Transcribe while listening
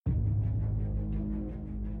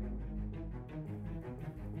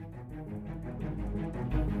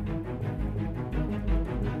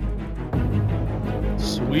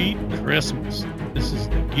sweet Christmas. This is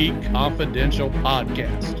the Geek Confidential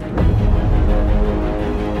Podcast.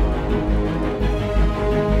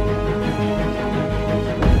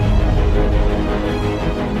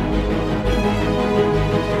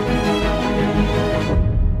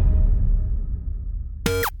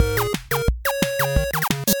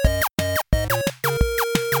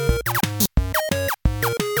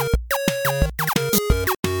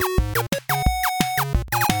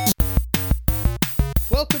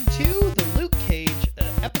 Welcome to the Luke Cage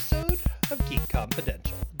episode of Geek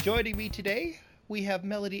Confidential. Joining me today, we have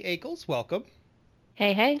Melody Ackles. Welcome.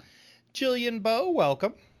 Hey, hey. Jillian Bowe.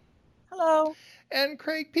 Welcome. Hello. And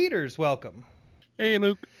Craig Peters. Welcome. Hey,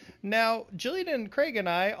 Luke. Now, Jillian and Craig and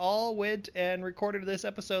I all went and recorded this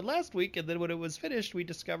episode last week, and then when it was finished, we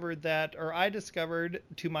discovered that, or I discovered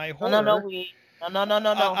to my horror...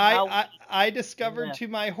 I discovered to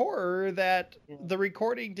my horror that the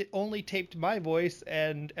recording only taped my voice,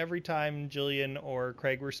 and every time Jillian or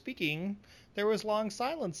Craig were speaking, there was long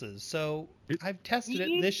silences. So I've tested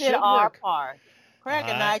it. This should work. Part. Craig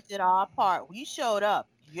and I did our part. We showed up.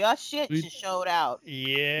 Your shit just showed out.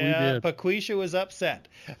 Yeah, Paquisha was upset.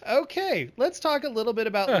 Okay, let's talk a little bit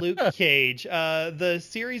about Luke Cage, the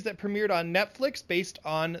series that premiered on Netflix based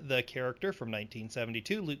on the character from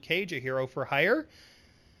 1972, Luke Cage, a hero for hire.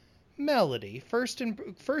 Melody, first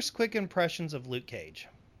quick impressions of Luke Cage,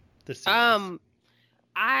 the series.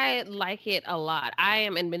 I like it a lot. I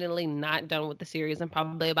am admittedly not done with the series. I'm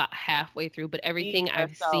probably about halfway through, but everything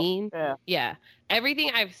I've seen,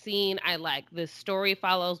 everything I've seen, I like. The story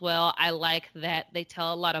follows well. I like that they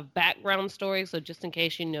tell a lot of background stories. So just in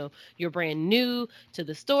case, you're brand new to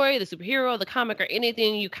the story, the superhero, the comic, or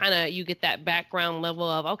anything, you get that background level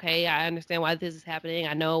of, okay, I understand why this is happening.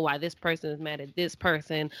 I know why this person is mad at this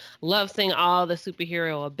person. Love seeing all the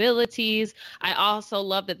superhero abilities. I also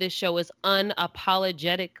love that this show is unapologetically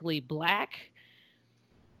Black.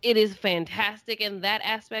 It is fantastic in that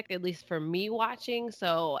aspect, at least for me watching.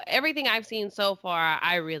 So everything I've seen so far,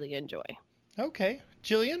 I really enjoy. Okay.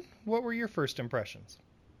 Jillian, what were your first impressions?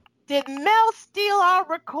 Did Mel steal our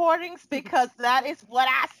recordings? Because that is what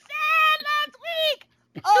I said last week.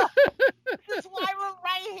 Oh, this is why we're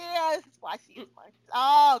right here. This is why she is my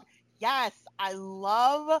dog. Yes, I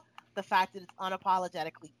love the fact that it's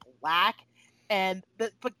unapologetically Black. And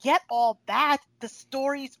forget all that. The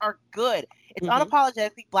stories are good. It's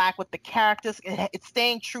unapologetically Black with the characters. It's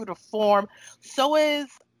staying true to form. So is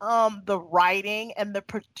the writing and the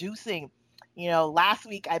producing. Last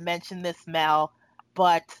week I mentioned this, Mel,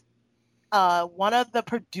 but one of the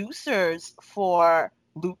producers for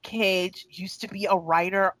Luke Cage used to be a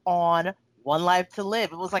writer on One Life to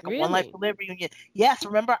Live. It was like a One Life to Live reunion. Yes,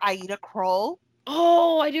 remember Aida Kroll?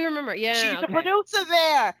 Oh, I do remember. Yeah, she's the producer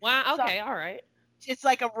there. Wow. Okay, all right. It's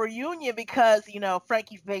like a reunion because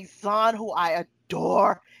Frankie Faison, who I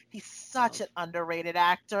adore, he's such an underrated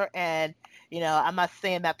actor, and I'm not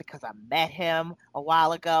saying that because I met him a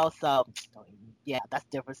while ago. So yeah, that's a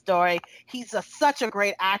different story. He's such a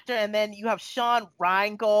great actor, and then you have Sean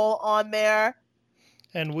Reingold on there.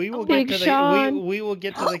 And we will get to we will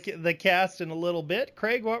get to the cast in a little bit.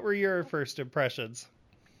 Craig, what were your first impressions?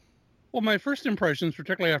 Well, my first impressions,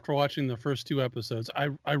 particularly after watching the first two episodes,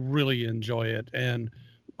 I really enjoy it. And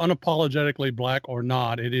unapologetically Black or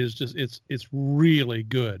not, it is just it's really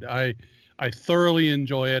good. I thoroughly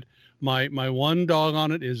enjoy it. My one dog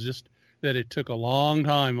on it is just that it took a long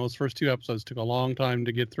time. Those first two episodes took a long time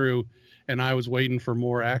to get through, and I was waiting for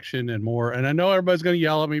more action and more. And I know everybody's going to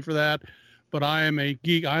yell at me for that, but I am a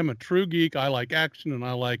geek. I'm a true geek. I like action, and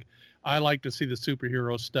I like to see the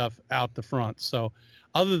superhero stuff out the front. So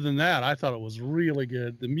other than that, I thought it was really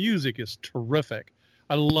good. The music is terrific.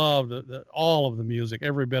 I love all of the music.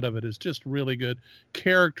 Every bit of it is just really good.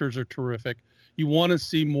 Characters are terrific. You want to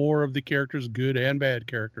see more of the characters, good and bad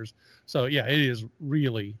characters. So yeah, it is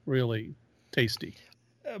really, really tasty.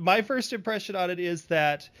 My first impression on it is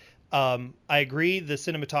that I agree the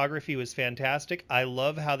cinematography was fantastic. I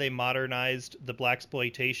love how they modernized the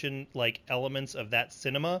blaxploitation elements of that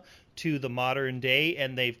cinema to the modern day,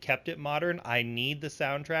 and they've kept it modern. I need the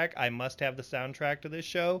soundtrack. I must have the soundtrack to this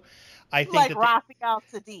show. I think Raphael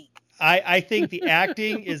Sadiq. I think the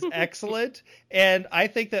acting is excellent, and I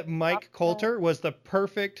think that Mike Colter was the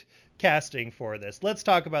perfect casting for this. Let's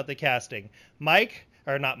talk about the casting. Mel.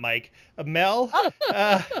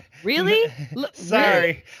 Really?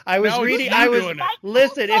 Sorry, I was reading.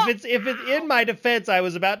 Listen. If it's in my defense, I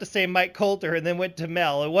was about to say Mike Colter and then went to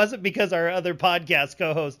Mel. It wasn't because our other podcast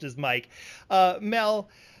co-host is Mike. Mel,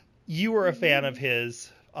 you were a fan of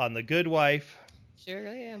his on The Good Wife. Sure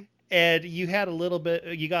I am. And you got a little bit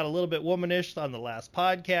womanish on the last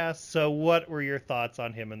podcast. So what were your thoughts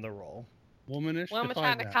on him in the role? Womanish. Well, I'm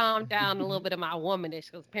trying to calm down a little bit of my womanish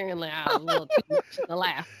because apparently I was a little too much in the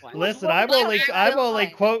last one. Listen, I'm only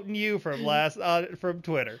quoting you from from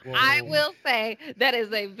Twitter. Whoa. I will say that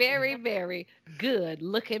is a very, very good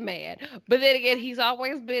looking man. But then again, he's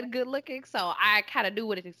always been good looking, so I kind of knew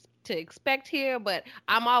what to expect here. But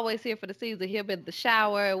I'm always here for the scenes of him in the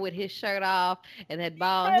shower with his shirt off and that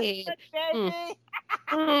bald head.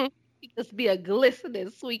 He must be a glistening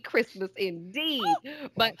sweet Christmas indeed.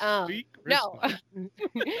 But no,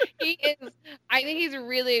 he is. I think he's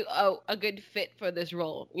really a good fit for this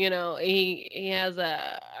role. You know, he has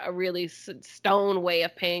a really stone way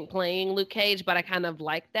of playing Luke Cage, but I kind of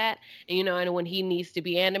like that. And you know, and when he needs to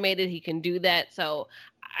be animated, he can do that. So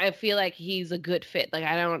I feel like he's a good fit. Like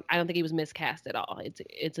I don't think he was miscast at all.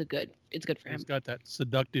 It's good for him. He's got that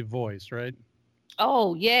seductive voice, right?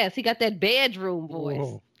 Oh yes, he got that bedroom voice.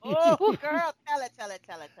 Whoa. Oh, girl, tell it.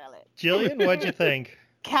 Jillian, what'd you think?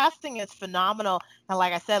 Casting is phenomenal. And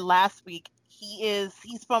like I said last week, he's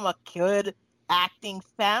from a good acting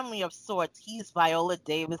family of sorts. He's Viola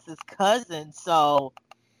Davis's cousin. So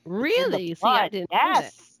really? See, I didn't know that.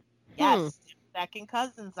 Yes. Second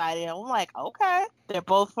cousins. I'm like, okay. They're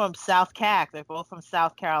both from South Cac. They're both from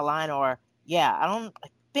South Carolina. I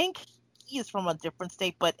think he is from a different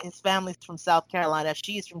state, but his family's from South Carolina.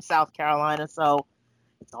 She's from South Carolina. So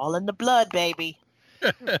it's all in the blood, baby.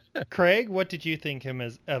 Craig, what did you think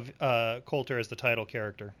of Coulter as the title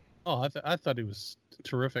character? Oh, I thought he was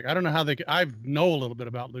terrific. I don't know how I know a little bit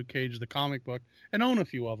about Luke Cage, the comic book, and own a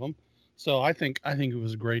few of them. So I think it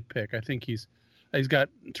was a great pick. I think he's got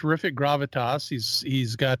terrific gravitas.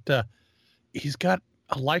 He's got a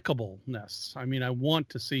likableness. I mean, I want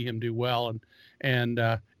to see him do well, and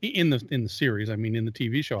in the series, I mean, in the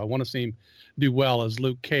TV show, I want to see him do well as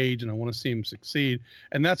Luke Cage, and I want to see him succeed.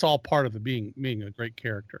 And that's all part of being a great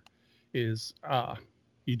character. Is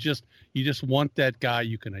you just want that guy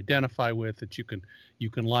you can identify with, that you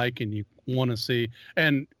can like, and you want to see.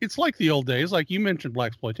 And it's like the old days, like you mentioned,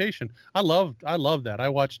 blaxploitation. I love that. I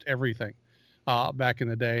watched everything back in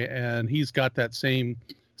the day, and he's got that same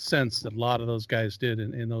sense that a lot of those guys did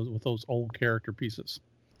in those old character pieces.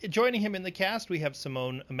 Joining him in the cast, we have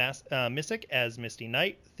Simone Missick as Misty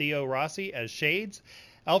Knight, Theo Rossi as Shades,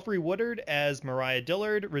 Alfre Woodard as Mariah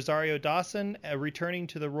Dillard, Rosario Dawson returning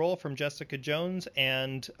to the role from Jessica Jones,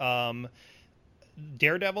 and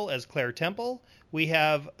Daredevil as Claire Temple. We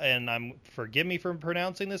have, and forgive me for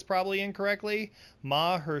pronouncing this probably incorrectly,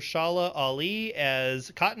 Mahershala Ali as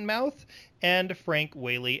Cottonmouth, and Frank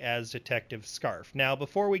Whaley as Detective Scarf. Now,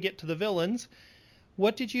 before we get to the villains,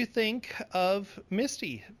 what did you think of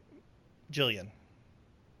Misty, Jillian?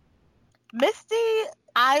 Misty,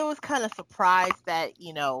 I was kind of surprised that,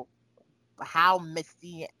 how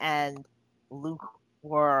Misty and Luke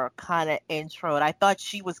were kind of introed. I thought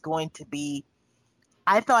he was going to be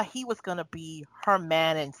her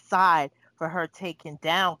man inside for her taking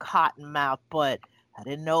down Cottonmouth, but I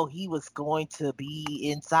didn't know he was going to be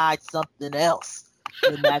inside something else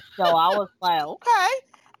in that show. I was like, okay.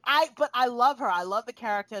 But I love her. I love the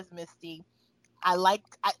character as Misty. I like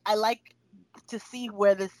to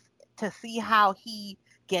see how he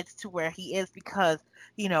gets to where he is, because,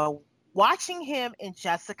 watching him in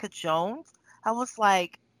Jessica Jones, I was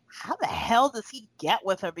like, how the hell does he get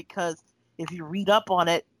with her? Because if you read up on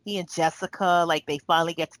it, he and Jessica, like, they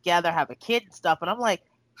finally get together, have a kid and stuff. And I'm like,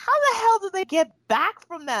 how the hell did they get back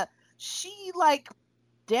from that? She, like,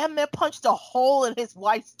 damn near punched a hole in his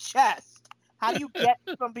wife's chest. How do you get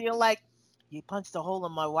from being like, you punched a hole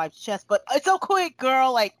in my wife's chest, but it's so quick,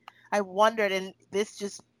 girl? Like, I wondered, and this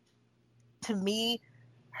just, to me,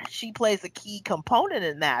 she plays a key component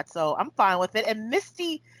in that. So I'm fine with it. And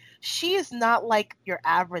Misty, she is not like your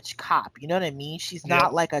average cop. You know what I mean? She's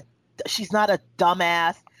not she's not a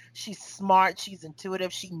dumbass. She's smart. She's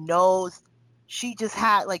intuitive. She knows. She just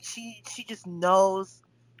knows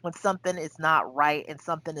when something is not right and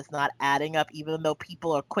something is not adding up, even though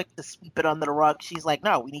people are quick to sweep it under the rug. She's like,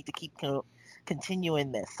 no, we need to keep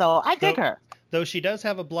continuing this. So I dig her. Though she does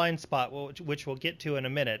have a blind spot, which we'll get to in a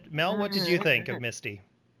minute. Mel, what did you think of Misty?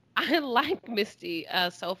 I like Misty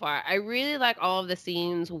so far. I really like all of the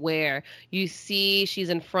scenes where you see she's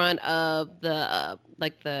in front of the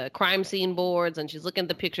the crime scene boards, and she's looking at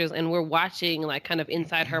the pictures, and we're watching like kind of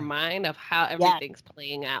inside her mind of how everything's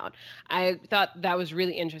playing out. I thought that was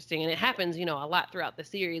really interesting, and it happens, a lot throughout the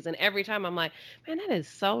series. And every time I'm like, man, that is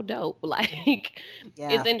so dope. Like,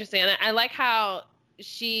 it's interesting. And I like how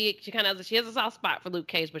she kind of has a soft spot for Luke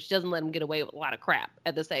Cage, but she doesn't let him get away with a lot of crap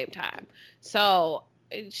at the same time. So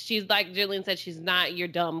she's like Jillian said, she's not your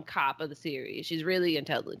dumb cop of the series. She's really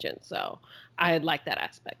intelligent. So I like that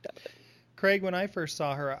aspect of it. Craig, when I first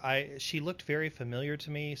saw her, she looked very familiar to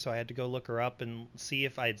me, so I had to go look her up and see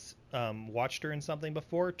if I'd watched her in something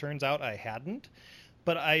before. Turns out I hadn't.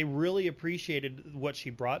 But I really appreciated what she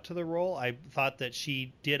brought to the role. I thought that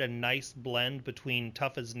she did a nice blend between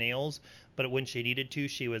tough as nails, but when she needed to,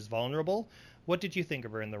 she was vulnerable. What did you think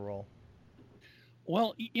of her in the role?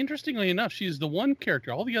 Well, interestingly enough, she's the one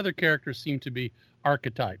character. All the other characters seem to be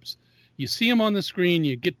archetypes. You see them on the screen,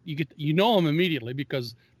 you know them immediately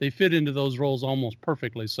because they fit into those roles almost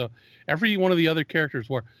perfectly. So every one of the other characters,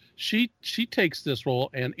 where she takes this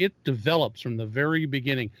role and it develops from the very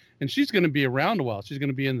beginning, and she's going to be around a while. She's going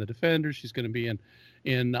to be in The Defenders. She's going to be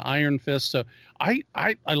in Iron Fist. So I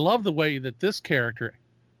love the way that this character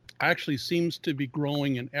actually seems to be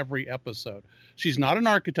growing in every episode. She's not an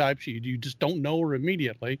archetype. You just don't know her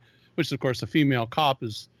immediately, which of course the female cop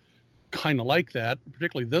is kind of like that.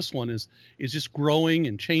 Particularly this one is just growing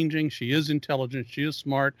and changing. She is intelligent. She is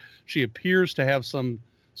smart. She appears to have some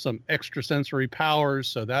extrasensory powers,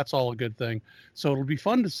 so that's all a good thing. So it'll be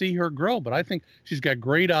fun to see her grow. But I think she's got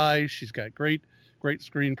great eyes. She's got great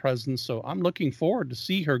screen presence. So I'm looking forward to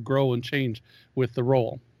see her grow and change with the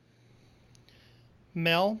role.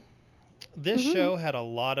 Mel, this show had a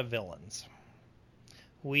lot of villains.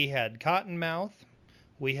 We had Cottonmouth.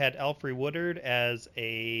 We had Alfre Woodard as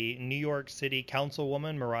a New York City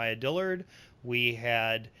councilwoman, Mariah Dillard. We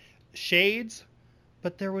had Shades,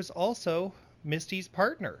 but there was also Misty's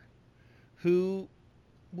partner, who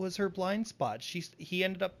was her blind spot. He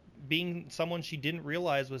ended up being someone she didn't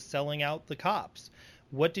realize was selling out the cops.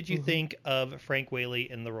 What did you think of Frank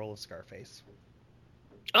Whaley in the role of Scarface?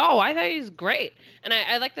 Oh, I thought he was great. And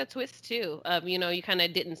I like the twist, too, of, you kind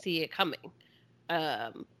of didn't see it coming.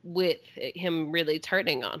 With him really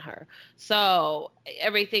turning on her. So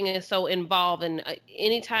everything is so involved, and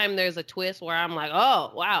anytime there's a twist where I'm like,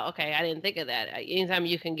 oh, wow, okay, I didn't think of that. Anytime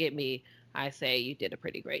you can get me, I say you did a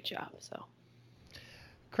pretty great job. So,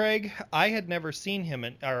 Craig, I had never seen him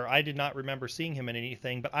or I did not remember seeing him in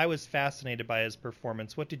anything, but I was fascinated by his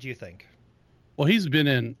performance. What did you think? Well, he's been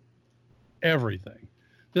in everything.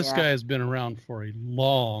 This guy has been around for a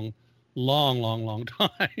long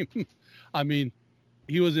time. I mean,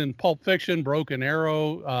 he was in Pulp Fiction, Broken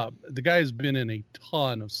Arrow. The guy's been in a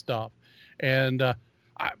ton of stuff. And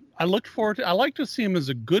I looked forward to, I like to see him as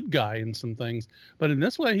a good guy in some things. But in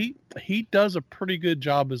this way, he does a pretty good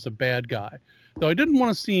job as a bad guy. Though I didn't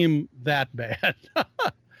want to see him that bad.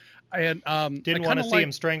 Didn't want to see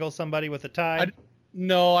him strangle somebody with a tie?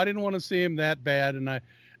 No, I didn't want to see him that bad.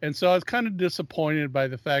 And so I was kind of disappointed by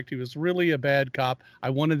the fact he was really a bad cop. I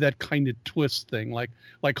wanted that kind of twist thing,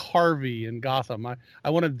 like Harvey in Gotham. I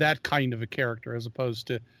wanted that kind of a character as opposed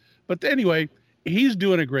to. But anyway, he's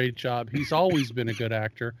doing a great job. He's always been a good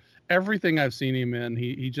actor. Everything I've seen him in,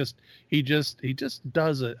 he just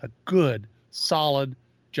does a good, solid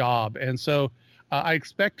job. And so I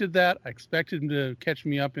expected that. I expected him to catch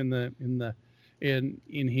me up in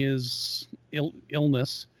his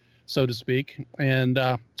illness, so to speak. And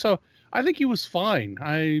so I think he was fine.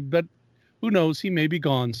 But who knows? He may be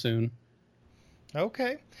gone soon.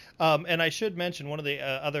 Okay. And I should mention one of the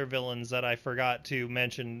other villains that I forgot to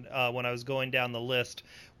mention when I was going down the list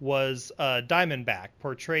was Diamondback,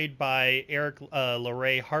 portrayed by Eric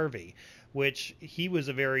LeRae Harvey, which he was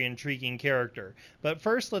a very intriguing character. But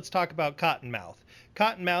first, let's talk about Cottonmouth.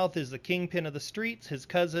 Cottonmouth is the kingpin of the streets. His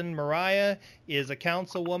cousin Mariah is a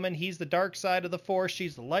councilwoman. He's the dark side of the force.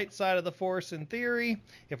 She's the light side of the force in theory.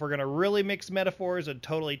 If we're going to really mix metaphors and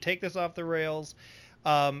totally take this off the rails,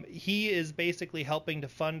 he is basically helping to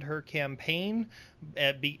fund her campaign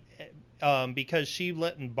because she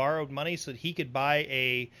let him borrow money so that he could buy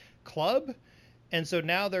a club. And so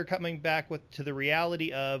now they're coming back to the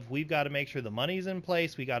reality of, we've got to make sure the money's in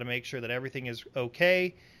place. We got to make sure that everything is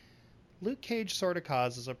okay. Luke Cage sort of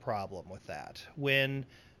causes a problem with that when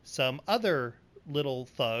some other little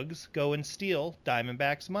thugs go and steal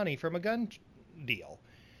Diamondback's money from a gun deal.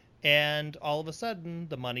 And all of a sudden,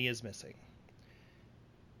 the money is missing.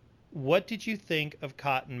 What did you think of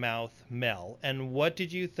Cottonmouth, Mel? And what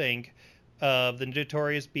did you think of the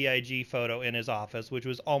Notorious B.I.G. photo in his office, which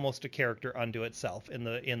was almost a character unto itself in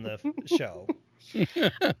the show?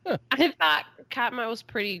 I thought Cottonmouth was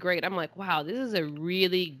pretty great. I'm like, wow, this is a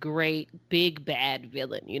really great big bad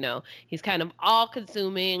villain. He's kind of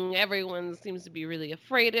all-consuming. Everyone seems to be really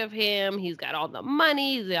afraid of him. He's got all the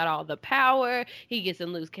money. He's got all the power. He gets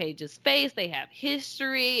in Luke Cage's face. They have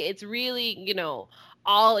history. It's really,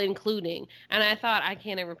 all including. And I thought, I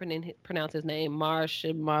can't ever pronounce his name. Ali.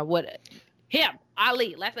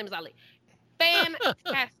 Last name is Ali.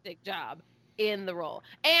 fantastic job in the role.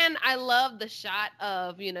 And I love the shot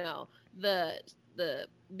of, the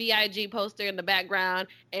BIG poster in the background,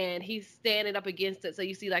 and he's standing up against it, so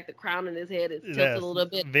you see like the crown in his head is tilted a little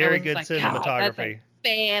bit. Very good cinematography.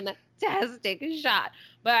 Fantastic shot.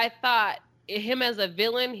 But I thought him as a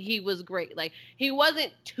villain, he was great. Like, he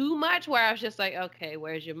wasn't too much where I was just like, okay,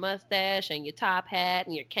 where's your mustache and your top hat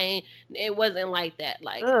and your cane? It wasn't like that.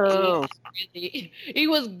 Like, he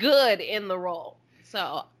was good in the role.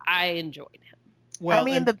 So I enjoyed him. Well,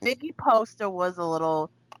 the Biggie poster was a little,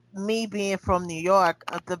 me being from New York,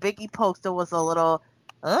 the Biggie poster was a little,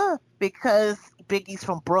 because Biggie's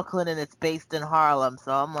from Brooklyn and it's based in Harlem.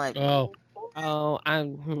 So I'm like,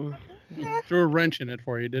 threw a wrench in it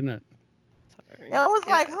for you, didn't it? I was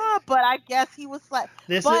like, but I guess he was like.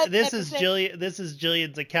 This is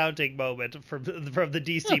Jillian's accounting moment from the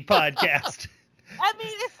DC podcast. I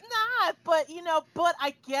mean, it's not, but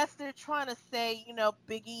I guess they're trying to say,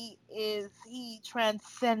 Biggie he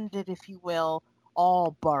transcended, if you will,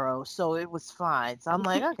 all boroughs, so it was fine. So I'm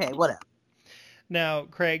like, okay, whatever. Now,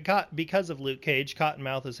 Craig, because of Luke Cage,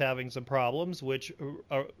 Cottonmouth is having some problems, which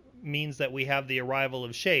means that we have the arrival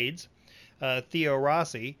of Shades, Theo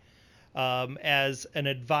Rossi, as an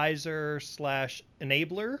advisor /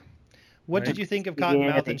 enabler. What did you think of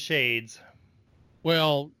Cottonmouth and Shades?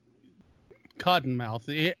 Well,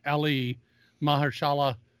 Cottonmouth, Ali,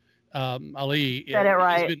 Mahershala Ali. Said it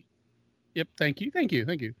right. Yep, thank you.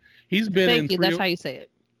 He's been in 3. That's how you say it.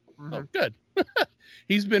 Oh, good.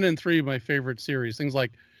 He's been in 3 of my favorite series, things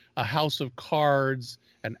like A House of Cards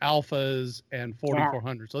and Alphas and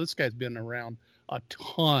 4400. So this guy's been around a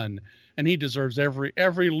ton, and he deserves every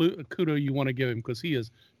kudo you want to give him, because he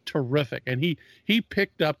is terrific. And he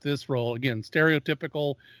picked up this role, again,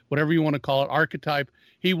 stereotypical, whatever you want to call it, archetype.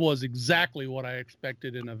 He was exactly what I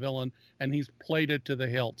expected in a villain, and he's played it to the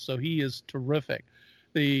hilt. So he is terrific.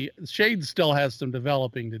 The Shade still has some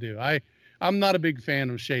developing to do. I'm not a big fan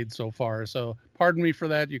of Shade so far, so pardon me for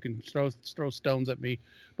that. You can throw stones at me,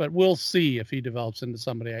 but we'll see if he develops into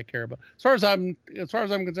somebody I care about. As far as I'm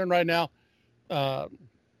concerned right now,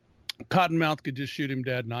 Cottonmouth could just shoot him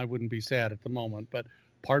dead, and I wouldn't be sad at the moment. But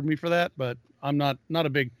pardon me for that. But I'm not a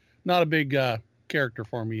big character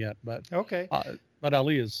for me yet. But okay. But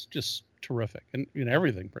Ali is just terrific, and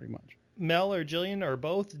everything pretty much. Mel or Jillian or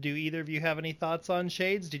both, do either of you have any thoughts on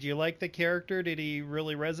Shades? Did you like the character? Did he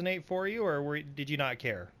really resonate for you, or did you not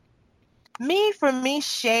care? For me,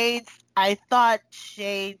 Shades, I thought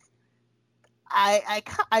Shades, I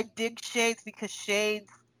dig Shades because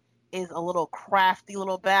Shades is a little crafty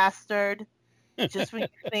little bastard. Just when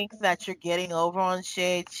you think that you're getting over on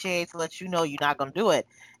Shades lets you know you're not going to do it.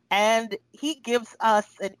 And he gives us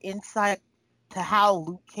an insight to how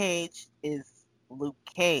Luke Cage is Luke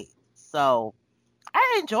Cage. So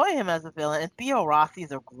I enjoy him as a villain. And Theo Rossi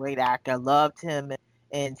is a great actor. I loved him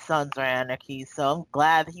in Sons of Anarchy. So I'm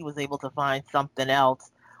glad he was able to find something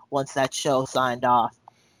else once that show signed off.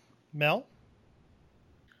 Mel?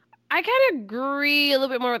 I kind of agree a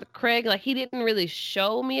little bit more with Craig. Like, he didn't really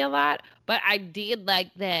show me a lot, but I did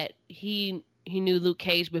like that he knew Luke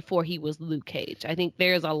Cage before he was Luke Cage. I think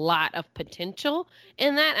there's a lot of potential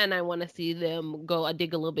in that, and I want to see them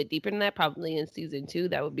dig a little bit deeper in that, probably in season 2.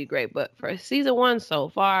 That would be great. But for season 1 so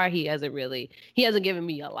far, he hasn't given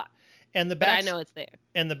me a lot. But I know it's there.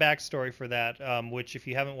 And the backstory for that, which if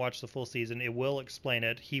you haven't watched the full season, it will explain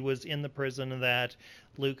it. He was in the prison that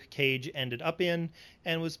Luke Cage ended up in,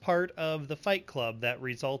 and was part of the Fight Club that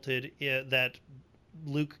resulted that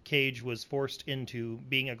Luke Cage was forced into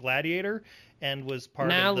being a gladiator, and was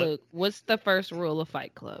part of the... Luke, what's the first rule of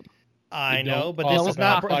Fight Club? I know, but this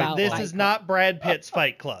is not Brad Pitt's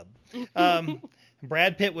Fight Club.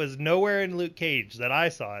 Brad Pitt was nowhere in Luke Cage that I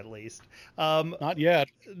saw, at least. Not yet.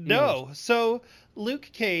 No. So Luke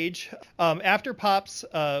Cage, after Pops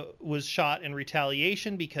was shot in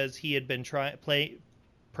retaliation because he had been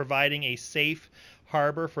providing a safe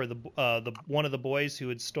harbor for the one of the boys who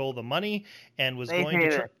had stole the money, and was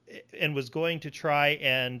going to try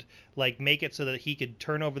and make it so that he could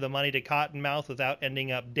turn over the money to Cottonmouth without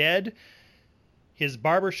ending up dead. His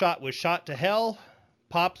barbershop was shot to hell.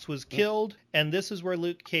 Pops was killed, and this is where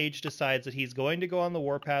Luke Cage decides that he's going to go on the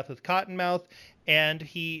warpath with Cottonmouth, and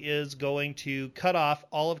he is going to cut off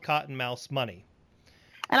all of Cottonmouth's money.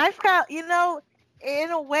 And I felt,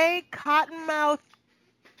 in a way, Cottonmouth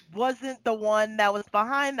wasn't the one that was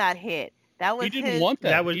behind that hit. That was he didn't want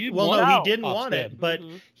that. He didn't want it, but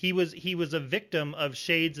he was a victim of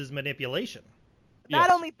Shades' manipulation. Not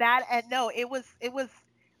only that, and no, it was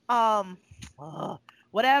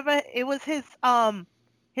whatever. It was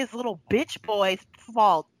his little bitch boy's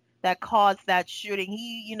fault that caused that shooting.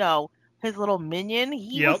 He, his little minion.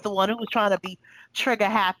 He was the one who was trying to be trigger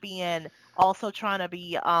happy and also trying to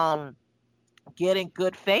be getting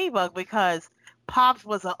good favor because Pops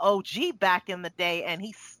was an OG back in the day and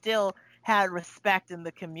he still had respect in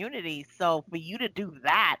the community. So for you to do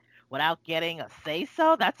that without getting a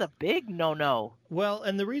say-so, that's a big no-no. Well,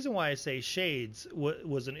 and the reason why I say Shades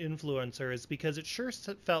was an influencer is because it sure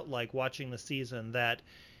felt like watching the season that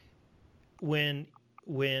when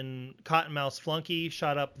Cottonmouth's flunky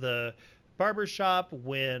shot up the barbershop,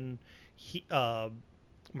 when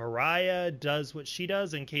Mariah does what she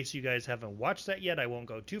does, in case you guys haven't watched that yet, I won't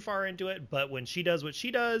go too far into it, but when she does what she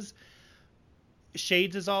does,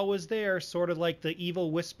 Shades is always there, sort of like the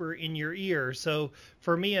evil whisper in your ear. So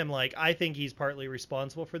for me, I'm like, I think he's partly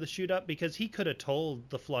responsible for the shoot up because he could have told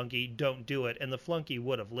the flunky, don't do it, and the flunky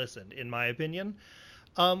would have listened, in my opinion.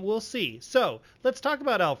 We'll see. So let's talk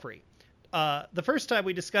about Alfre. The first time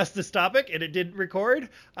we discussed this topic, and it didn't record,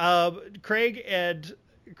 Craig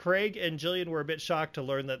and Jillian were a bit shocked to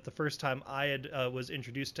learn that the first time I was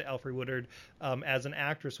introduced to Alfre Woodard as an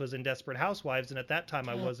actress was in Desperate Housewives, and at that time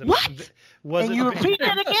I wasn't. What? And you repeat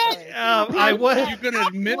it again? I was. You're gonna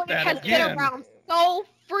admit that has again? Been around so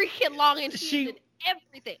freaking long, and she did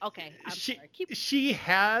everything. Okay, I'm sorry. She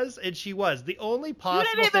has, and she was the only possible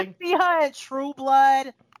thing. You didn't even see her in True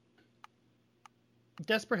Blood.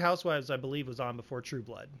 Desperate Housewives, I believe, was on before True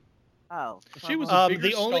Blood. Oh, she was a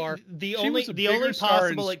bigger star. The only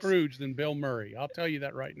possible in Scrooge than Bill Murray. I'll tell you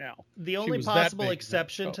that right now. The only possible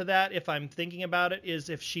exception to that, if I'm thinking about it, is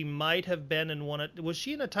if she might have been in one. Was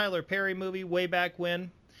she in a Tyler Perry movie way back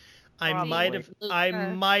when? I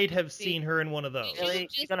might have seen her in one of those. Really?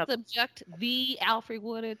 Just subject the Alfre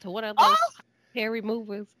Woodard to one of those Perry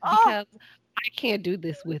movies because I can't do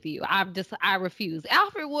this with you. I refuse.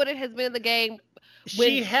 Alfre Woodard has been in the game.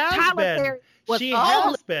 She has been. She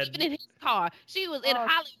has been. Even in his car. She was in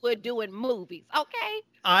Hollywood doing movies, okay?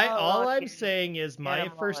 All I'm saying is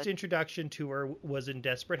my first introduction to her was in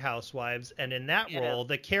Desperate Housewives, and in that role,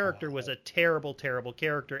 the character was a terrible, terrible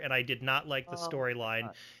character, and I did not like the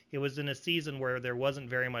storyline. It was in a season where there wasn't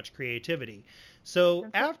very much creativity. So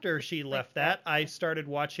after she left that, I started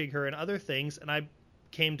watching her in other things, and I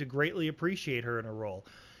came to greatly appreciate her in a role.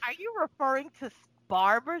 Are you referring to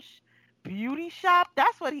Barber's Beauty Shop?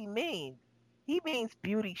 That's what he means. He means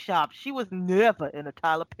Beauty Shop. She was never in a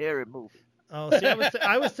Tyler Perry movie. Oh, see,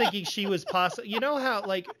 I was thinking she was possible. You know how,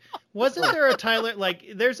 like, wasn't there a Tyler, like,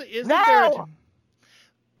 there's a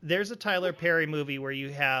Tyler Perry movie where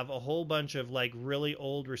you have a whole bunch of, like, really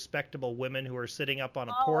old, respectable women who are sitting up on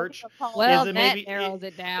a porch. Well, that narrows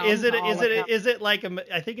it down. Is it like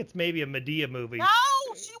I think it's maybe a Medea movie. No,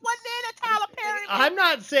 she wasn't in a Tyler Perry movie. I'm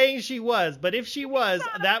not saying she was, but if she was,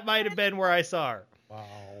 that might have been where I saw her. Wow.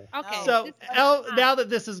 Okay. So now that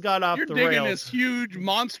this has gone off the rails, you're digging this huge,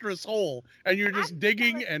 monstrous hole, and you're just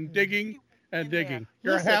digging and digging and digging.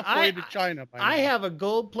 You're halfway to China. I have a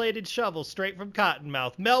gold-plated shovel straight from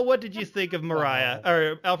Cottonmouth. Mel, what did you think of Mariah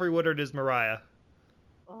or Alfre Woodard as Mariah?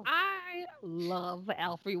 I love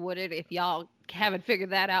Alfre Woodard. If y'all haven't figured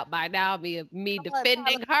that out by now, me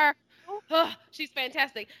defending her, she's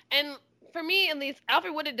fantastic. And for me, at least,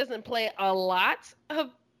 Alfre Woodard doesn't play a lot of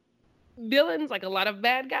villains, like a lot of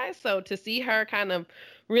bad guys. So to see her kind of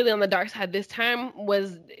really on the dark side this time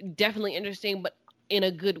was definitely interesting, but in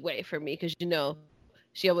a good way for me, because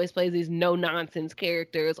she always plays these no nonsense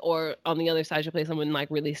characters, or on the other side she'll play someone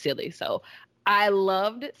like really silly. So I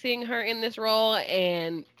loved seeing her in this role,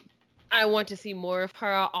 and I want to see more of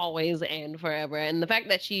her always and forever. And the fact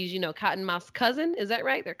that she's Cottonmouth's cousin, is that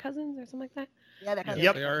right? They're cousins or something like that? Yeah, they're cousins.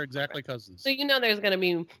 Yep, they are exactly cousins. So there's gonna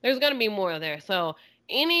be more there. So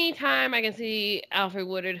anytime I can see Alfre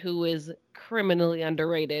Woodard, who is criminally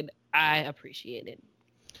underrated, I appreciate it.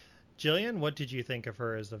 Jillian, what did you think of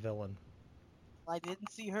her as a villain? I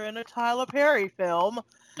didn't see her in a Tyler Perry film.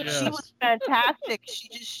 Yes. She was fantastic. She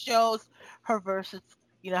just shows her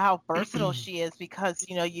how versatile she is, because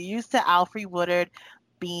you're used to Alfre Woodard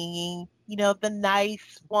being the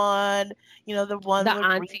nice one, the one the with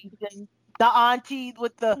auntie. reason. The auntie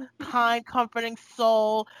with the kind, comforting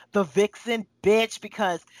soul, the vixen bitch,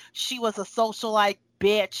 because she was a socialite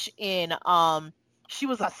bitch in she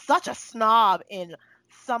was such a snob in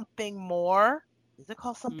Something More. Is it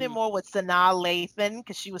called Something More with Sanaa Lathan?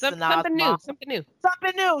 Because she was Sanaa's mom.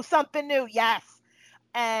 Something new. Yes,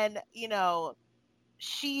 and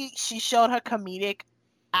she showed her comedic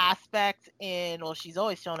aspect she's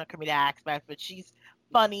always shown her comedic aspect, but she's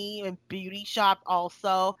funny in Beauty Shop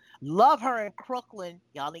also. Love her in Crooklyn.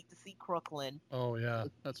 Y'all need to see Crooklyn. Oh yeah,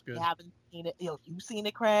 that's good. You haven't seen it. You've seen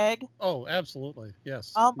it, Craig? Oh, absolutely.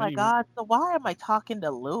 Yes. Oh my God. So why am I talking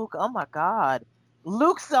to Luke? Oh my God.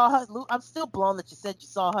 Luke saw her. Luke, I'm still blown that you said you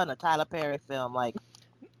saw her in a Tyler Perry film. Like,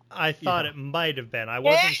 I thought it might have been. I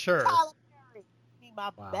wasn't sure. Tyler Perry, give me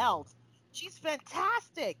my belt. She's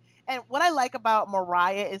fantastic. And what I like about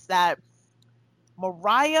Mariah is that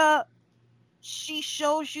Mariah, she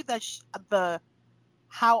shows you that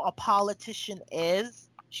how a politician is.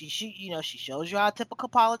 She shows you how a typical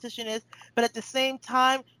politician is, but at the same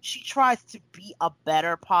time, she tries to be a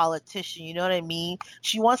better politician. You know what I mean?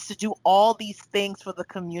 She wants to do all these things for the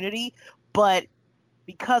community, but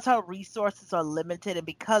because her resources are limited and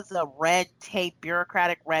because of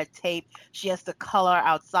bureaucratic red tape, she has to color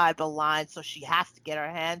outside the lines, so she has to get her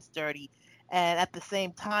hands dirty. And at the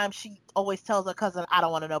same time, she always tells her cousin, I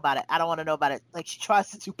don't want to know about it. I don't want to know about it. Like, she tries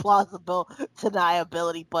to do plausible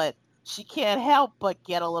deniability, but she can't help but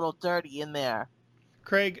get a little dirty in there.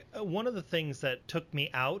 Craig, one of the things that took me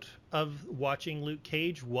out of watching Luke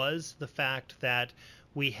Cage was the fact that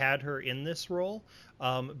we had her in this role,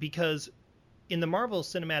 because in the Marvel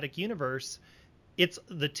Cinematic Universe, it's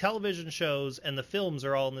the television shows and the films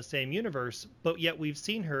are all in the same universe, but yet we've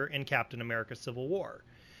seen her in Captain America: Civil War.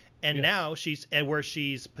 And now she's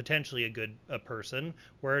potentially a good person,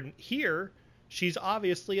 where here she's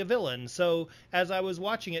obviously a villain. So as I was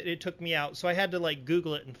watching it, it took me out. So I had to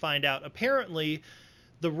Google it and find out. Apparently,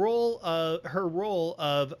 her role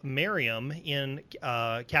of Miriam in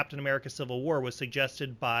Captain America: Civil War was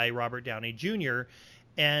suggested by Robert Downey Jr.,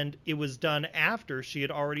 and it was done after she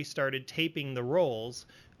had already started taping the role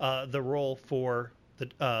for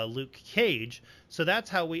the Luke Cage. So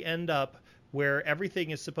that's how we end up where everything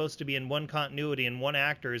is supposed to be in one continuity and one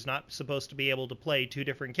actor is not supposed to be able to play two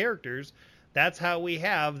different characters. That's how we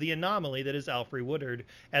have the anomaly that is Alfre Woodard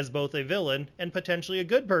as both a villain and potentially a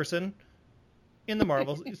good person in the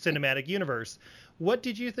Marvel Cinematic Universe. What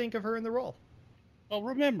did you think of her in the role? Well,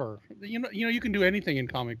 remember, you can do anything in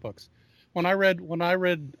comic books. When I read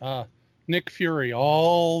Nick Fury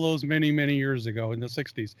all those many years ago in the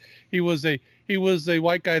 60s, he was a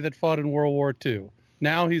white guy that fought in World War II.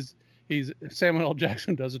 Now Samuel L.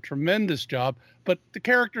 Jackson does a tremendous job, but the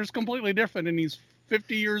character is completely different, and he's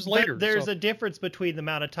 50 years later. But there's a difference between the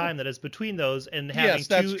amount of time that is between those and having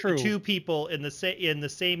two people in the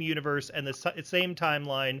same universe and the same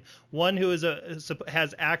timeline. One who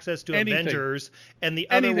has access to Avengers, and the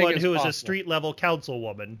other one who is a street level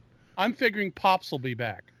councilwoman. I'm figuring Pops will be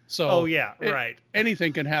back. So right.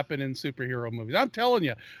 Anything can happen in superhero movies. I'm telling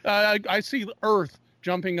you, I see Earth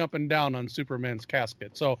jumping up and down on Superman's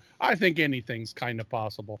casket. So I think anything's kind of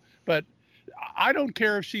possible. But I don't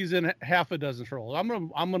care if she's in half a dozen roles.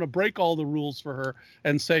 I'm gonna break all the rules for her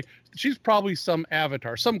and say she's probably some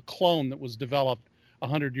avatar, some clone that was developed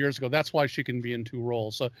 100 years ago. That's why she can be in two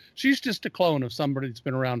roles. So she's just a clone of somebody that's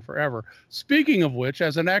been around forever. Speaking of which,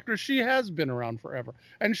 as an actress, she has been around forever.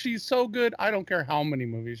 And she's so good, I don't care how many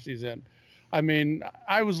movies she's in. I mean,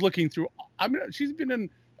 I was looking through, she's been in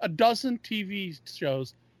a dozen TV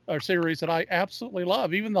shows or series that I absolutely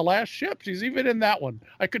love. Even The Last Ship, she's even in that one.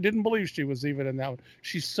 Didn't believe she was even in that one.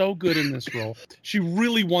 She's so good in this role. She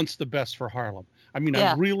really wants the best for Harlem.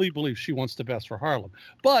 I really believe she wants the best for Harlem.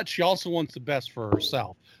 But she also wants the best for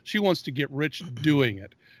herself. She wants to get rich doing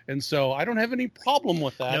it. And so I don't have any problem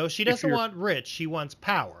with that. No, she doesn't want rich. She wants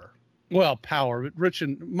power. Well, power. Rich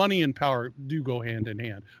and money and power do go hand in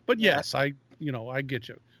hand. But yes, I get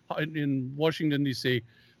you. In Washington, D.C.,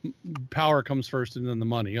 power comes first and then the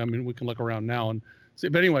money. I mean, we can look around now and see.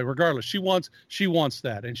 But anyway, regardless, she wants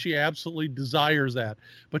that, and she absolutely desires that.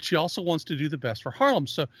 But she also wants to do the best for Harlem.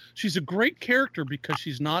 So she's a great character because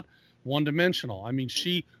she's not one-dimensional. I mean,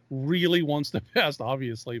 she really wants the best,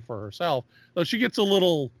 obviously, for herself. Though she gets a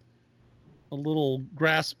little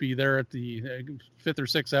graspy there at the 5th or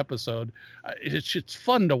 6th episode. It's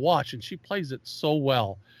fun to watch, and she plays it so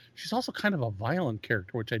well. She's also kind of a violent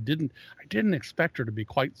character, which I didn't expect her to be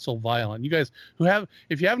quite so violent. You guys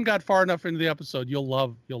if you haven't got far enough into the episode, you'll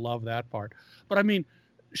love that part. But I mean,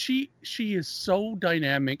 she is so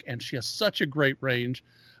dynamic, and she has such a great range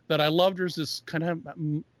that I loved her as this kind of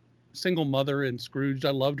single mother in Scrooge.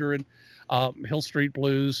 I loved her in Hill Street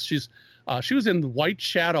Blues. She was in White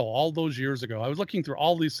Shadow all those years ago. I was looking through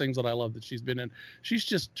all these things that I love that she's been in. She's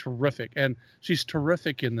just terrific, and she's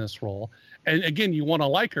terrific in this role. And again, you want to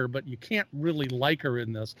like her, but you can't really like her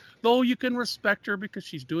in this. Though you can respect her because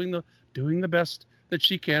she's doing the best that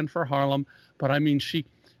she can for Harlem. But I mean,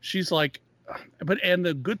 she's like, and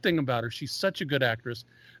the good thing about her, she's such a good actress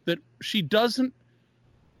that she doesn't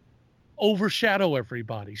overshadow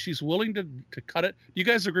everybody. She's willing to cut it. You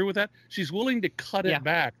guys agree with that? She's willing to cut it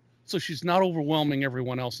back, so she's not overwhelming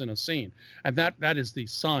everyone else in a scene. And that is the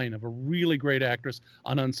sign of a really great actress,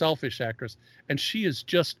 an unselfish actress. And she is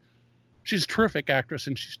just she's a terrific actress,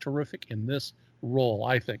 and she's terrific in this role.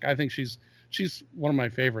 I think she's one of my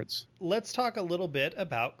favorites. Let's talk a little bit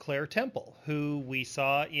about Claire Temple, who we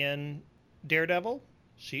saw in Daredevil.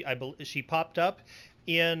 She popped up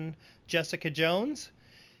in Jessica Jones.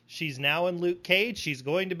 She's now in Luke Cage. She's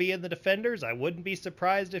going to be in The Defenders. I wouldn't be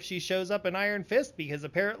surprised if she shows up in Iron Fist, because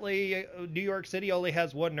apparently New York City only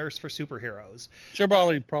has one nurse for superheroes. She'll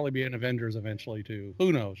probably be in Avengers eventually too.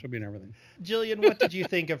 Who knows? She'll be in everything. Jillian, what did you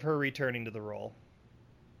think of her returning to the role?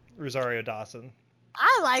 Rosario Dawson.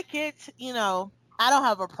 I like it. I don't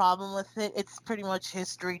have a problem with it. It's pretty much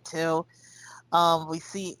history too. We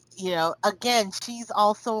see, again, she's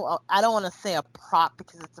also, I don't want to say a prop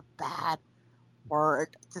because it's a bad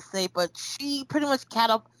word to say, but she pretty much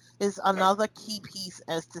is another key piece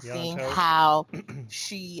as to seeing how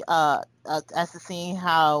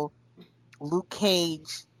how Luke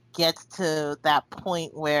Cage gets to that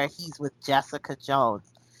point where he's with Jessica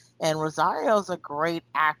Jones. And Rosario's a great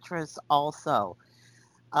actress also.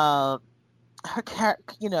 Her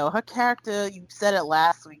character, you said it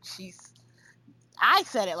last week, I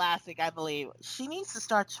said it last week, I believe. She needs to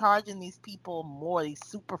start charging these people more, these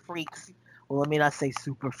super freaks. Well, let me not say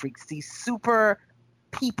super freaks. These super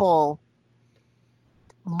people,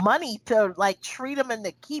 money to treat them and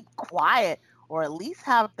to keep quiet, or at least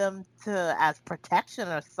have them as protection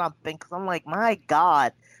or something. Because I'm like, my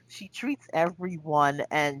God, she treats everyone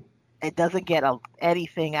and it doesn't get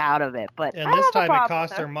anything out of it. But and this time it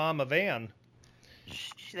cost her mom a van.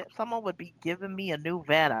 Someone would be giving me a new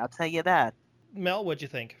van, I'll tell you that. Mel, what'd you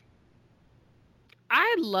think?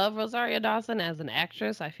 I love Rosario Dawson as an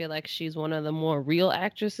actress. I feel like she's one of the more real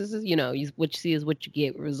actresses. What you see is what you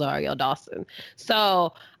get with Rosario Dawson.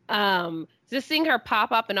 So just seeing her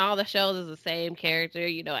pop up in all the shows as the same character,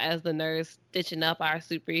 as the nurse stitching up our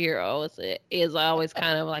superheroes, is always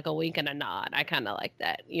kind of like a wink and a nod. I kind of like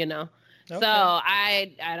that, Okay. So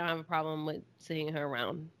I don't have a problem with seeing her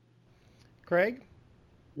around. Craig?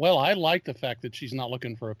 Well, I like the fact that she's not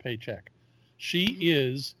looking for a paycheck. She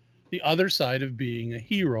is the other side of being a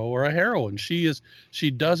hero or a heroine. She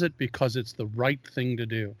does it because it's the right thing to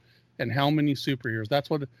do. And how many superheroes? That's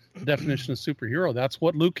what the definition of superhero. That's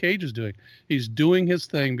what Luke Cage is doing. He's doing his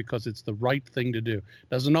thing because it's the right thing to do.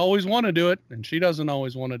 Doesn't always want to do it, and she doesn't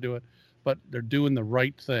always want to do it, but they're doing the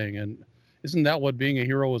right thing. And isn't that what being a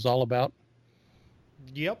hero is all about?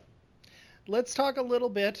 Yep. Let's talk a little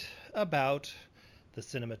bit about the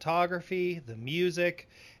cinematography, the music,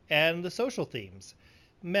 and the social themes.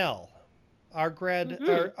 Mel,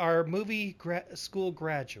 our movie school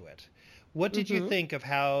graduate, what did you think of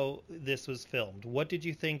how this was filmed? What did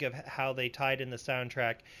you think of how they tied in the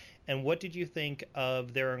soundtrack? And what did you think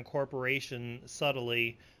of their incorporation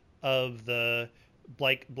subtly of the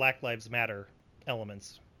Black Lives Matter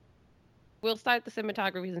elements? We'll start the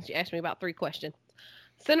cinematography since you asked me about 3 questions.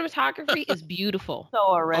 Cinematography is beautiful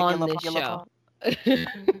on this show.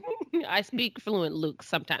 I speak fluent Luke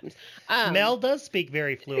sometimes. Mel does speak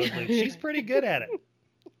very fluent Luke. She's pretty good at it.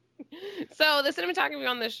 So the cinematography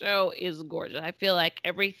on this show is gorgeous. I feel like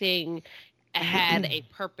everything had a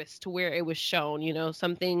purpose to where it was shown.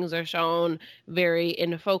 Some things are shown very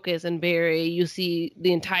in focus and you see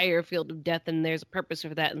the entire field of death and there's a purpose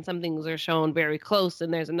for that. And some things are shown very close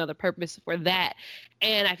and there's another purpose for that.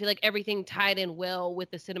 And I feel like everything tied in well with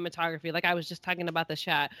the cinematography. Like I was just talking about the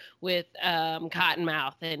shot with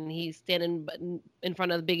Cottonmouth, and he's standing in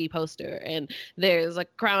front of the Biggie poster, and there's a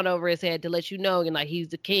crown over his head to let you know, and he's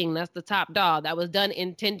the king. That's the top dog. That was done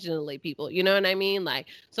intentionally, people. You know what I mean?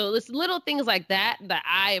 So it's little things like that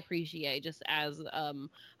I appreciate just as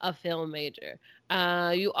a film major.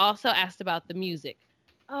 You also asked about the music.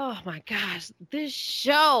 Oh my gosh, this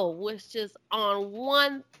show was just on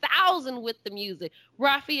 1,000 with the music.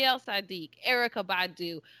 Raphael Sadiq, Erykah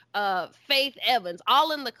Badu, Faith Evans,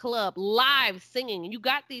 all in the club, live singing. And you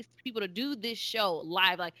got these people to do this show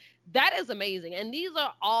live. That is amazing. And these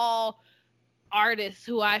are all artists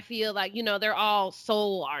who I feel like, they're all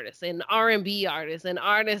soul artists and R&B artists and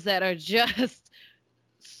artists that are just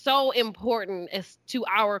so important as to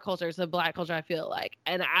our culture, to Black culture, I feel like.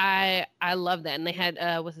 And I love that. And they had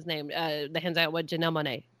what's his name? They hands out what Janelle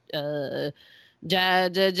Monáe.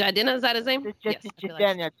 Jadena, is that his name?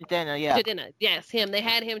 Jadena, yeah. Jadena, yes, him. They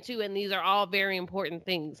had him too, and these are all very important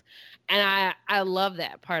things. And I love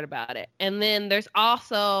that part about it. And then there's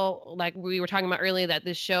also, like we were talking about earlier, that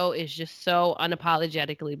this show is just so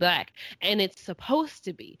unapologetically Black. And it's supposed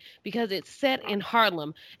to be, because it's set in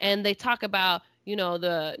Harlem, and they talk about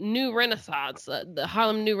the new Renaissance, the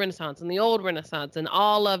Harlem New Renaissance and the old Renaissance, and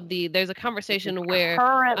all of there's a conversation where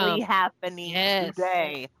currently happening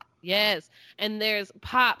today. Yes. And there's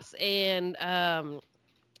Pops and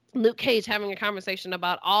Luke Cage having a conversation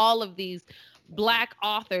about all of these Black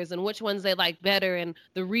authors and which ones they like better and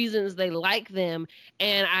the reasons they like them.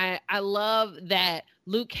 And I love that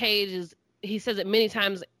Luke Cage he says it many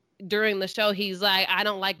times during the show. He's like, I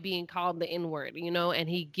don't like being called the N-word, and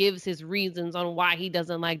he gives his reasons on why he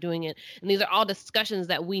doesn't like doing it. And these are all discussions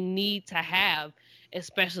that we need to have,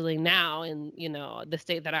 especially now in, the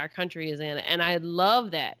state that our country is in. And I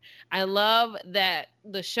love that. I love that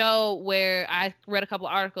the show, where I read a couple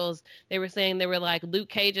of articles, they were saying, they were like, Luke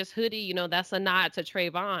Cage's hoodie, that's a nod to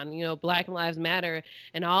Trayvon, Black Lives Matter,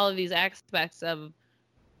 and all of these aspects of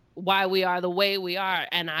why we are the way we are.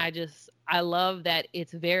 And I love that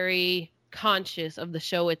it's very conscious of the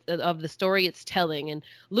show, of the story it's telling. And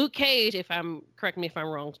Luke Cage, correct me if I'm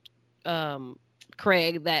wrong,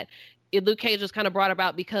 Craig, that Luke Cage was kind of brought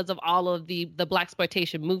about because of all of the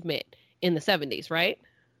Blaxploitation movement in the 70s, right?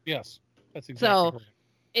 Yes, that's exactly right.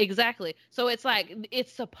 Exactly. So it's like,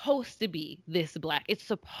 it's supposed to be this Black. It's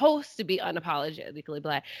supposed to be unapologetically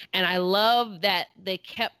Black. And I love that they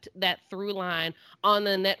kept that through line on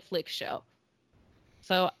the Netflix show.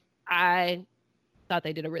 So I thought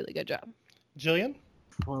they did a really good job. Jillian?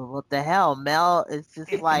 Well, what the hell? Mel is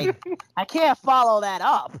just like, I can't follow that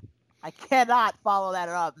up. I cannot follow that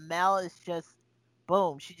up. Mel is just,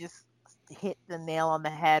 boom. She just hit the nail on the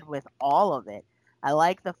head with all of it. I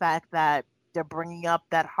like the fact that they're bringing up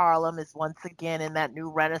that Harlem is once again in that new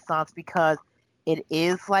renaissance, because it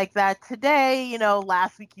is like that today.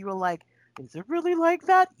 Last week you were like, is it really like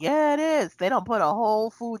that? Yeah, it is. They don't put a Whole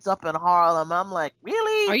Foods up in Harlem. I'm like,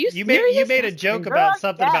 really? Are you serious? You made a joke about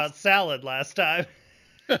something about salad last time.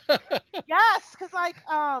 Yes, because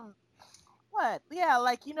what? Yeah,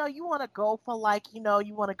 you want to go for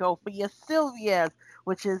you want to go for your Sylvia's,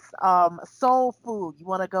 which is soul food. You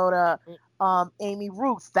want to go to Amy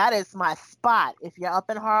Roots. That is my spot. If you're up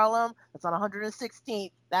in Harlem, it's on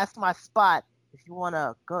 116th. That's my spot. If you want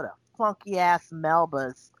to go to funky ass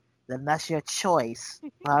Melba's, then that's your choice.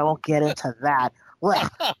 I won't get into that.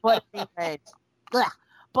 But anyway,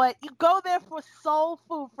 but you go there for soul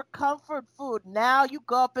food, for comfort food. Now you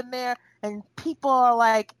go up in there and people are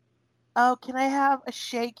like, oh, can I have a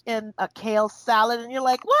shake and a kale salad? And you're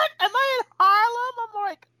like, what? Am I in Harlem? I'm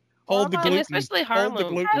like, hold the gluten. And especially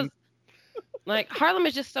Harlem. Like, Harlem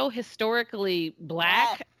is just so historically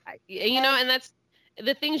Black, and that's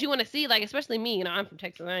the things you want to see. Like, especially me, I'm from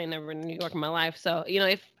Texas. I ain't never been in New York in my life. So,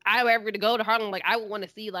 if I were ever to go to Harlem, like, I would want to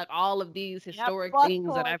see, like, all of these historic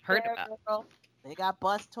things that I've heard about. Girl. They got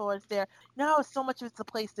bus tours there. So much of it's a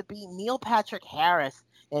place to be. Neil Patrick Harris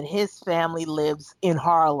and his family lives in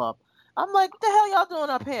Harlem. I'm like, what the hell y'all doing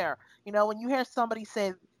up here? When you hear somebody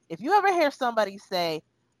say, if you ever hear somebody say,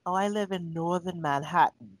 oh, I live in Northern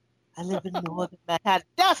Manhattan. I live in Northern Manhattan.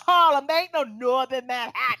 That's Harlem. There ain't no Northern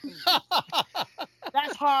Manhattan.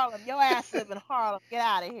 That's Harlem. Your ass live in Harlem. Get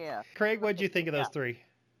out of here. Craig, what'd you think of those three?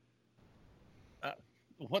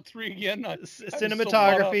 What three again?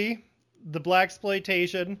 Cinematography, the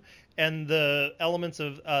Blaxploitation, and the elements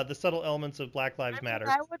of the subtle elements of Black Lives Matter.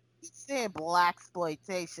 I would be saying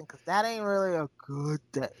Blaxploitation because that ain't really a good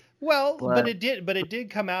thing. Well, but it did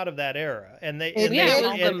come out of that era, and they it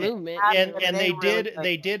was the movement, and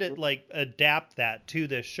they did it like adapt that to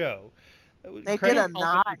this show. They did a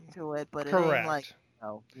nod to it, but correct. It ain't like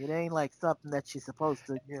it ain't like something that you're supposed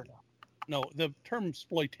to, No, the term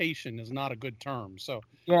exploitation is not a good term. So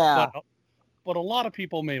yeah, but a lot of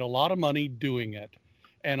people made a lot of money doing it,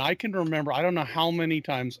 and I can remember, I don't know how many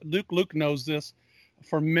times, Luke knows this.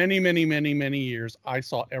 For many, many, many, many years, I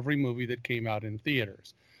saw every movie that came out in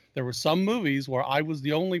theaters. There were some movies where I was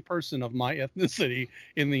the only person of my ethnicity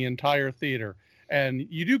in the entire theater. And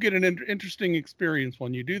you do get an interesting experience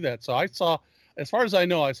when you do that. So I saw, as far as I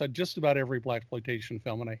know, I saw just about every Blaxploitation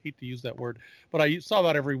film, and I hate to use that word, but I saw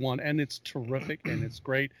about every one, and it's terrific and it's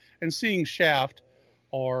great. And seeing Shaft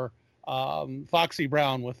or Foxy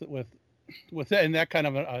Brown with and that kind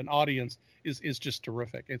of an audience is just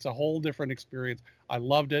terrific. It's a whole different experience. I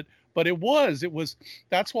loved it, but it was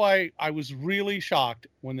that's why I was really shocked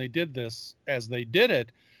when they did this as they did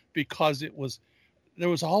it, because there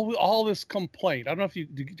was all this complaint. I don't know if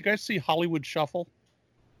did you guys see Hollywood Shuffle?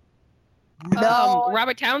 No.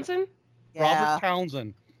 Robert Townsend? Yeah. Robert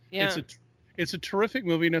Townsend. Yeah. It's a terrific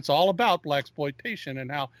movie, and it's all about Blaxploitation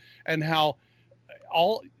and how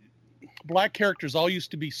all Black characters all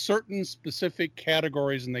used to be certain specific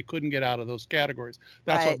categories, and they couldn't get out of those categories.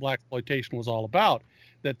 That's right. what Blaxploitation was all about.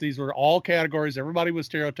 That these were all categories. Everybody was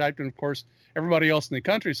stereotyped, and of course, everybody else in the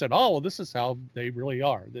country said, "Oh, well, this is how they really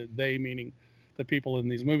are." They meaning the people in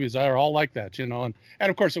these movies are all like that, And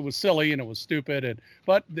of course, it was silly and it was stupid,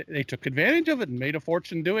 but they took advantage of it and made a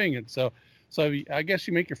fortune doing it. So So I guess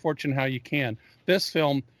you make your fortune how you can. This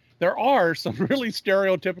film, there are some really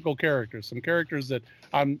stereotypical characters, some characters that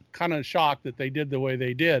I'm kind of shocked that they did the way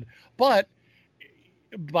they did. But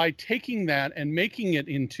by taking that and making it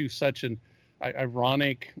into such an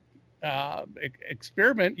ironic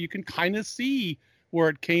experiment, you can kind of see where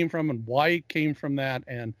it came from and why it came from that,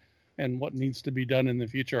 and what needs to be done in the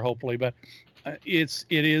future, hopefully. But it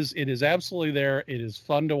is absolutely there. It is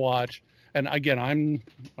fun to watch. And again,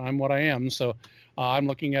 I'm what I am, so I'm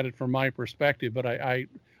looking at it from my perspective. But I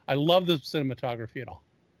love the cinematography. It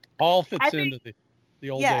all fits into the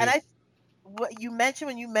old days. And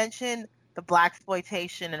when you mentioned the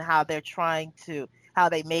blaxploitation and how how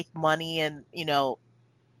they make money, and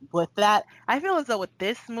with that, I feel as though with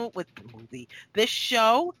this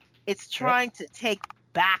show, it's trying to take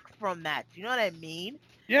back from that. Do you know what I mean?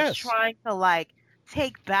 Yes. It's trying to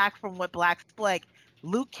take back from what blaxploit.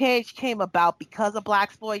 Luke Cage came about because of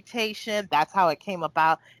blaxploitation. That's how it came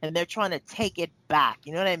about, and they're trying to take it back.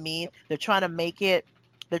 You know what I mean? They have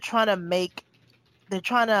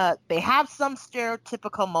some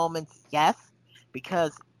stereotypical moments, yes,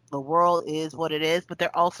 because the world is what it is, but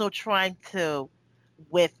they're also trying to,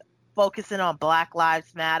 with focusing on Black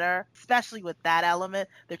Lives Matter, especially with that element,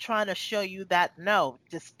 they're trying to show you that no,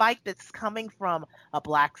 despite this coming from a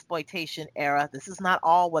blaxploitation era, this is not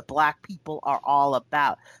all what Black people are all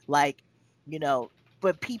about.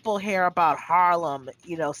 When people hear about Harlem,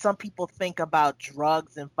 some people think about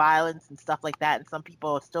drugs and violence and stuff like that, and some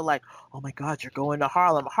people are still like, oh my God, you're going to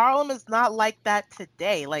Harlem. Harlem is not like that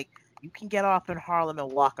today. You can get off in Harlem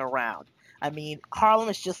and walk around. I mean, Harlem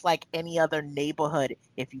is just like any other neighborhood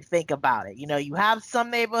if you think about it. You have some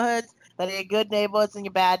neighborhoods that are good neighborhoods and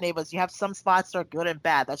your bad neighborhoods. You have some spots that are good and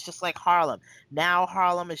bad. That's just like Harlem. Now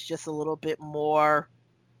Harlem is just a little bit more,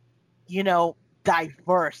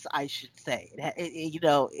 diverse, I should say.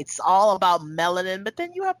 It's all about melanin, but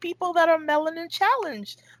then you have people that are melanin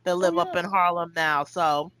challenged that live up in Harlem now.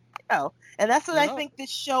 So, and that's what I think this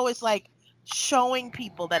show is showing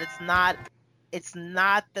people that it's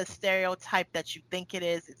not the stereotype that you think it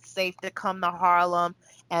is. It's safe to come to Harlem,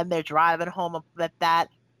 and they're driving home with that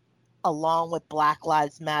along with Black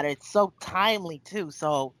Lives Matter. It's so timely too.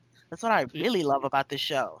 So that's what I really love about this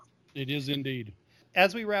show. It is indeed.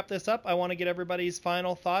 As we wrap this up, I want to get everybody's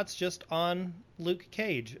final thoughts just on Luke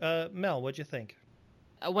Cage. Mel, what'd you think?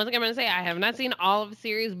 Once again, I'm going to say I have not seen all of the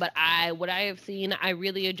series, but what I have seen, I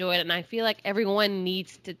really enjoyed it. And I feel like everyone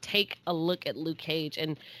needs to take a look at Luke Cage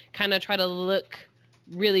and kind of try to look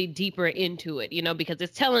really deeper into it, because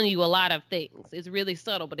it's telling you a lot of things. It's really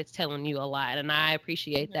subtle, but it's telling you a lot. And I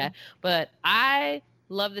appreciate that. But I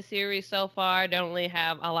love the series so far. Don't really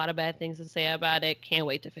have a lot of bad things to say about it. Can't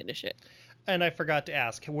wait to finish it. And I forgot to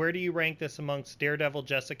ask, where do you rank this amongst Daredevil,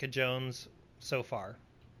 Jessica Jones so far?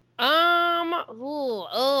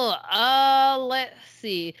 Let's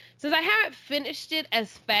see. Since I haven't finished it as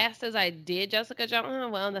fast as I did Jessica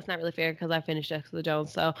Jones, well, that's not really fair because I finished Jessica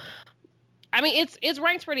Jones. So, I mean, it's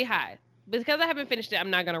ranked pretty high. Because I haven't finished it, I'm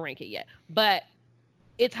not gonna rank it yet. But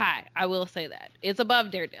it's high. I will say that it's above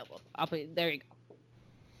Daredevil. There you go.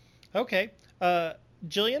 Okay,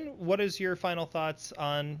 Jillian, what is your final thoughts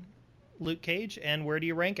on Luke Cage, and where do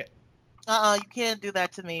you rank it? You can't do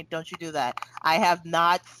that to me. Don't you do that. I have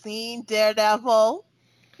not seen Daredevil.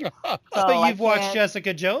 But you've watched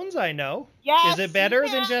Jessica Jones, I know. Yes. Is it better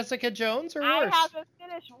than Jessica Jones or worse? I haven't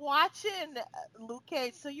finished watching Luke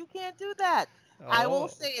Cage, so you can't do that. Oh. I will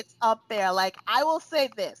say it's up there. I will say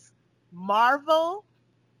this. Marvel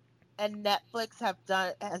and Netflix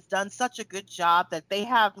has done such a good job that they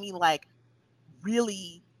have me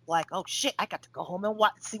really oh shit, I got to go home and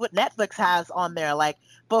see what Netflix has on there.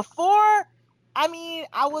 Before, I mean,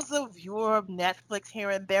 I was a viewer of Netflix here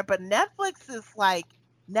and there, but Netflix is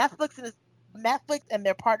Netflix and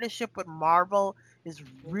their partnership with Marvel is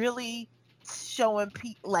really showing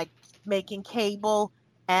people making cable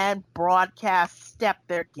and broadcast step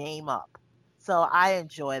their game up. So I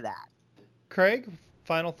enjoy that. Craig,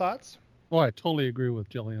 final thoughts? Oh, I totally agree with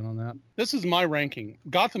Jillian on that. This is my ranking.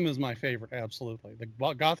 Gotham is my favorite, absolutely.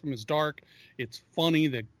 Gotham is dark. It's funny.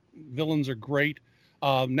 The villains are great.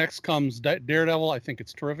 Next comes Daredevil. I think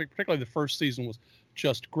it's terrific. Particularly the first season was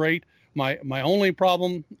just great. My only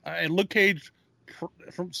problem, and Luke Cage,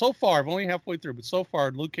 from so far, I'm only halfway through, but so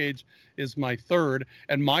far Luke Cage is my third.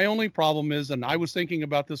 And my only problem is, and I was thinking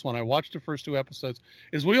about this when I watched the first 2 episodes,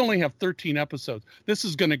 is we only have 13 episodes. This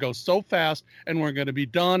is going to go so fast, and we're going to be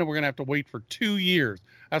done, and we're going to have to wait for 2 years.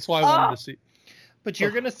 That's why I wanted to see. But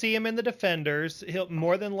you're going to see him in the Defenders. He'll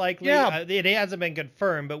more than likely. It hasn't been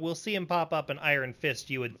confirmed, but we'll see him pop up in Iron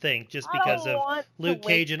Fist. You would think, just because of Luke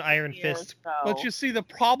Cage and Iron Fist. But you see, the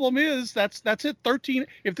problem is that's it. 13.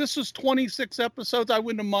 If this was 26 episodes, I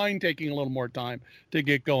wouldn't mind taking a little more time to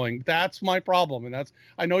get going. That's my problem, and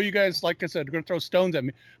I know you guys, like I said, are going to throw stones at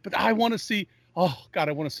me, but I want to see. Oh God,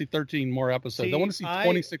 I want to see 13 more episodes. I want to see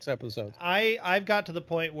 26 episodes. I've got to the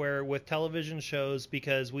point where with television shows,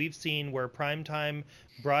 because we've seen where primetime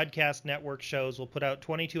broadcast network shows will put out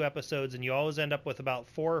 22 episodes, and you always end up with about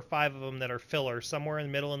 4 or 5 of them that are filler somewhere in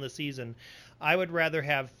the middle in the season. I would rather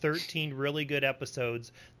have 13 really good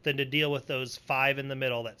episodes than to deal with those 5 in the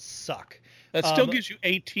middle that suck. That still gives you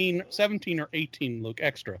 17 or 18, Luke,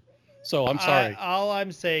 extra. So I'm sorry. All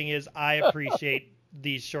I'm saying is I appreciate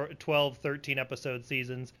these short 12, 13 episode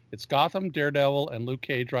seasons. It's Gotham, Daredevil, and Luke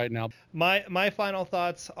Cage right now. My final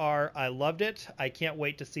thoughts are I loved it. I can't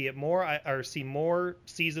wait to see it more or see more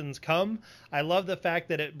seasons come. I love the fact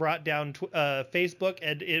that it brought down Facebook,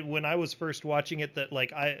 and when I was first watching it, that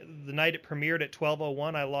the night it premiered at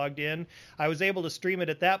 12:01, I logged in. I was able to stream it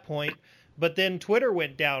at that point, but then Twitter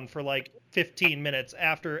went down for 15 minutes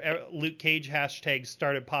after Luke Cage hashtags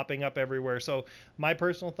started popping up everywhere. So my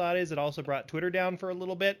personal thought is it also brought Twitter down for a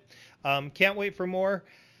little bit. Can't wait for more.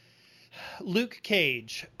 Luke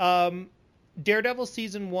Cage. Daredevil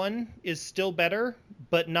season 1 is still better,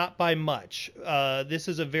 but not by much. This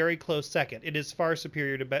is a very close second. It is far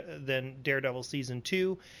superior than Daredevil season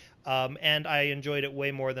 2. And I enjoyed it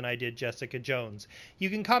way more than I did Jessica Jones.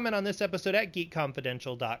 You can comment on this episode at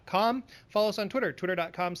geekconfidential.com. Follow us on Twitter,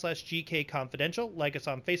 twitter.com/GKconfidential. Like us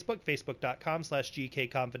on Facebook,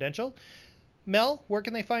 facebook.com/GKconfidential. Mel, where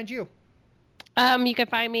can they find you? You can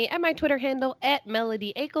find me at my Twitter handle at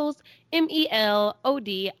Melody Akels,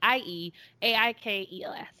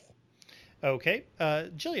 MELODIEAIKELS. Okay.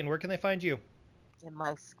 Jillian, where can they find you? In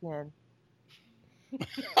my skin.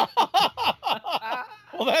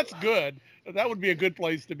 Well, that's good. That would be a good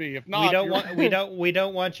place to be. If not, we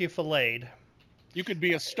don't want you filleted. You could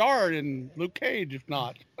be a star in Luke Cage. If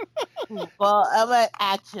not, well, I'm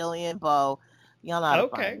at Jillian Bow. Y'all know.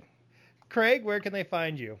 Okay, Craig, where can they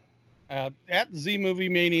find you? At Z Movie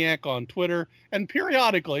Maniac on Twitter, and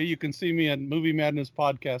periodically you can see me at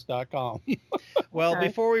MovieMadnessPodcast.com. Well,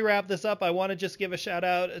 before we wrap this up, I want to just give a shout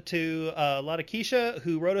out to Latakisha,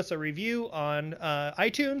 who wrote us a review on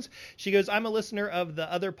iTunes. She goes, I'm a listener of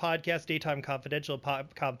the other podcast, Daytime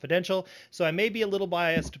Confidential, so I may be a little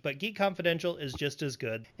biased, but Geek Confidential is just as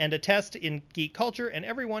good. And a test in geek culture, and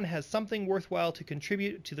everyone has something worthwhile to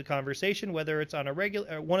contribute to the conversation, whether it's on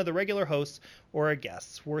one of the regular hosts or a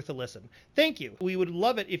guest. Worth a listen. Thank you. We would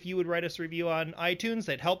love it if you would write us a review on iTunes.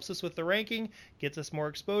 That helps us with the ranking, gets us more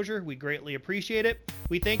exposure. We greatly appreciate it.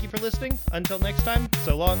 We thank you for listening. Until next time,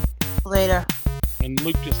 so long. Later. And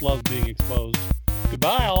Luke just loves being exposed.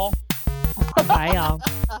 Goodbye, all. Bye, y'all.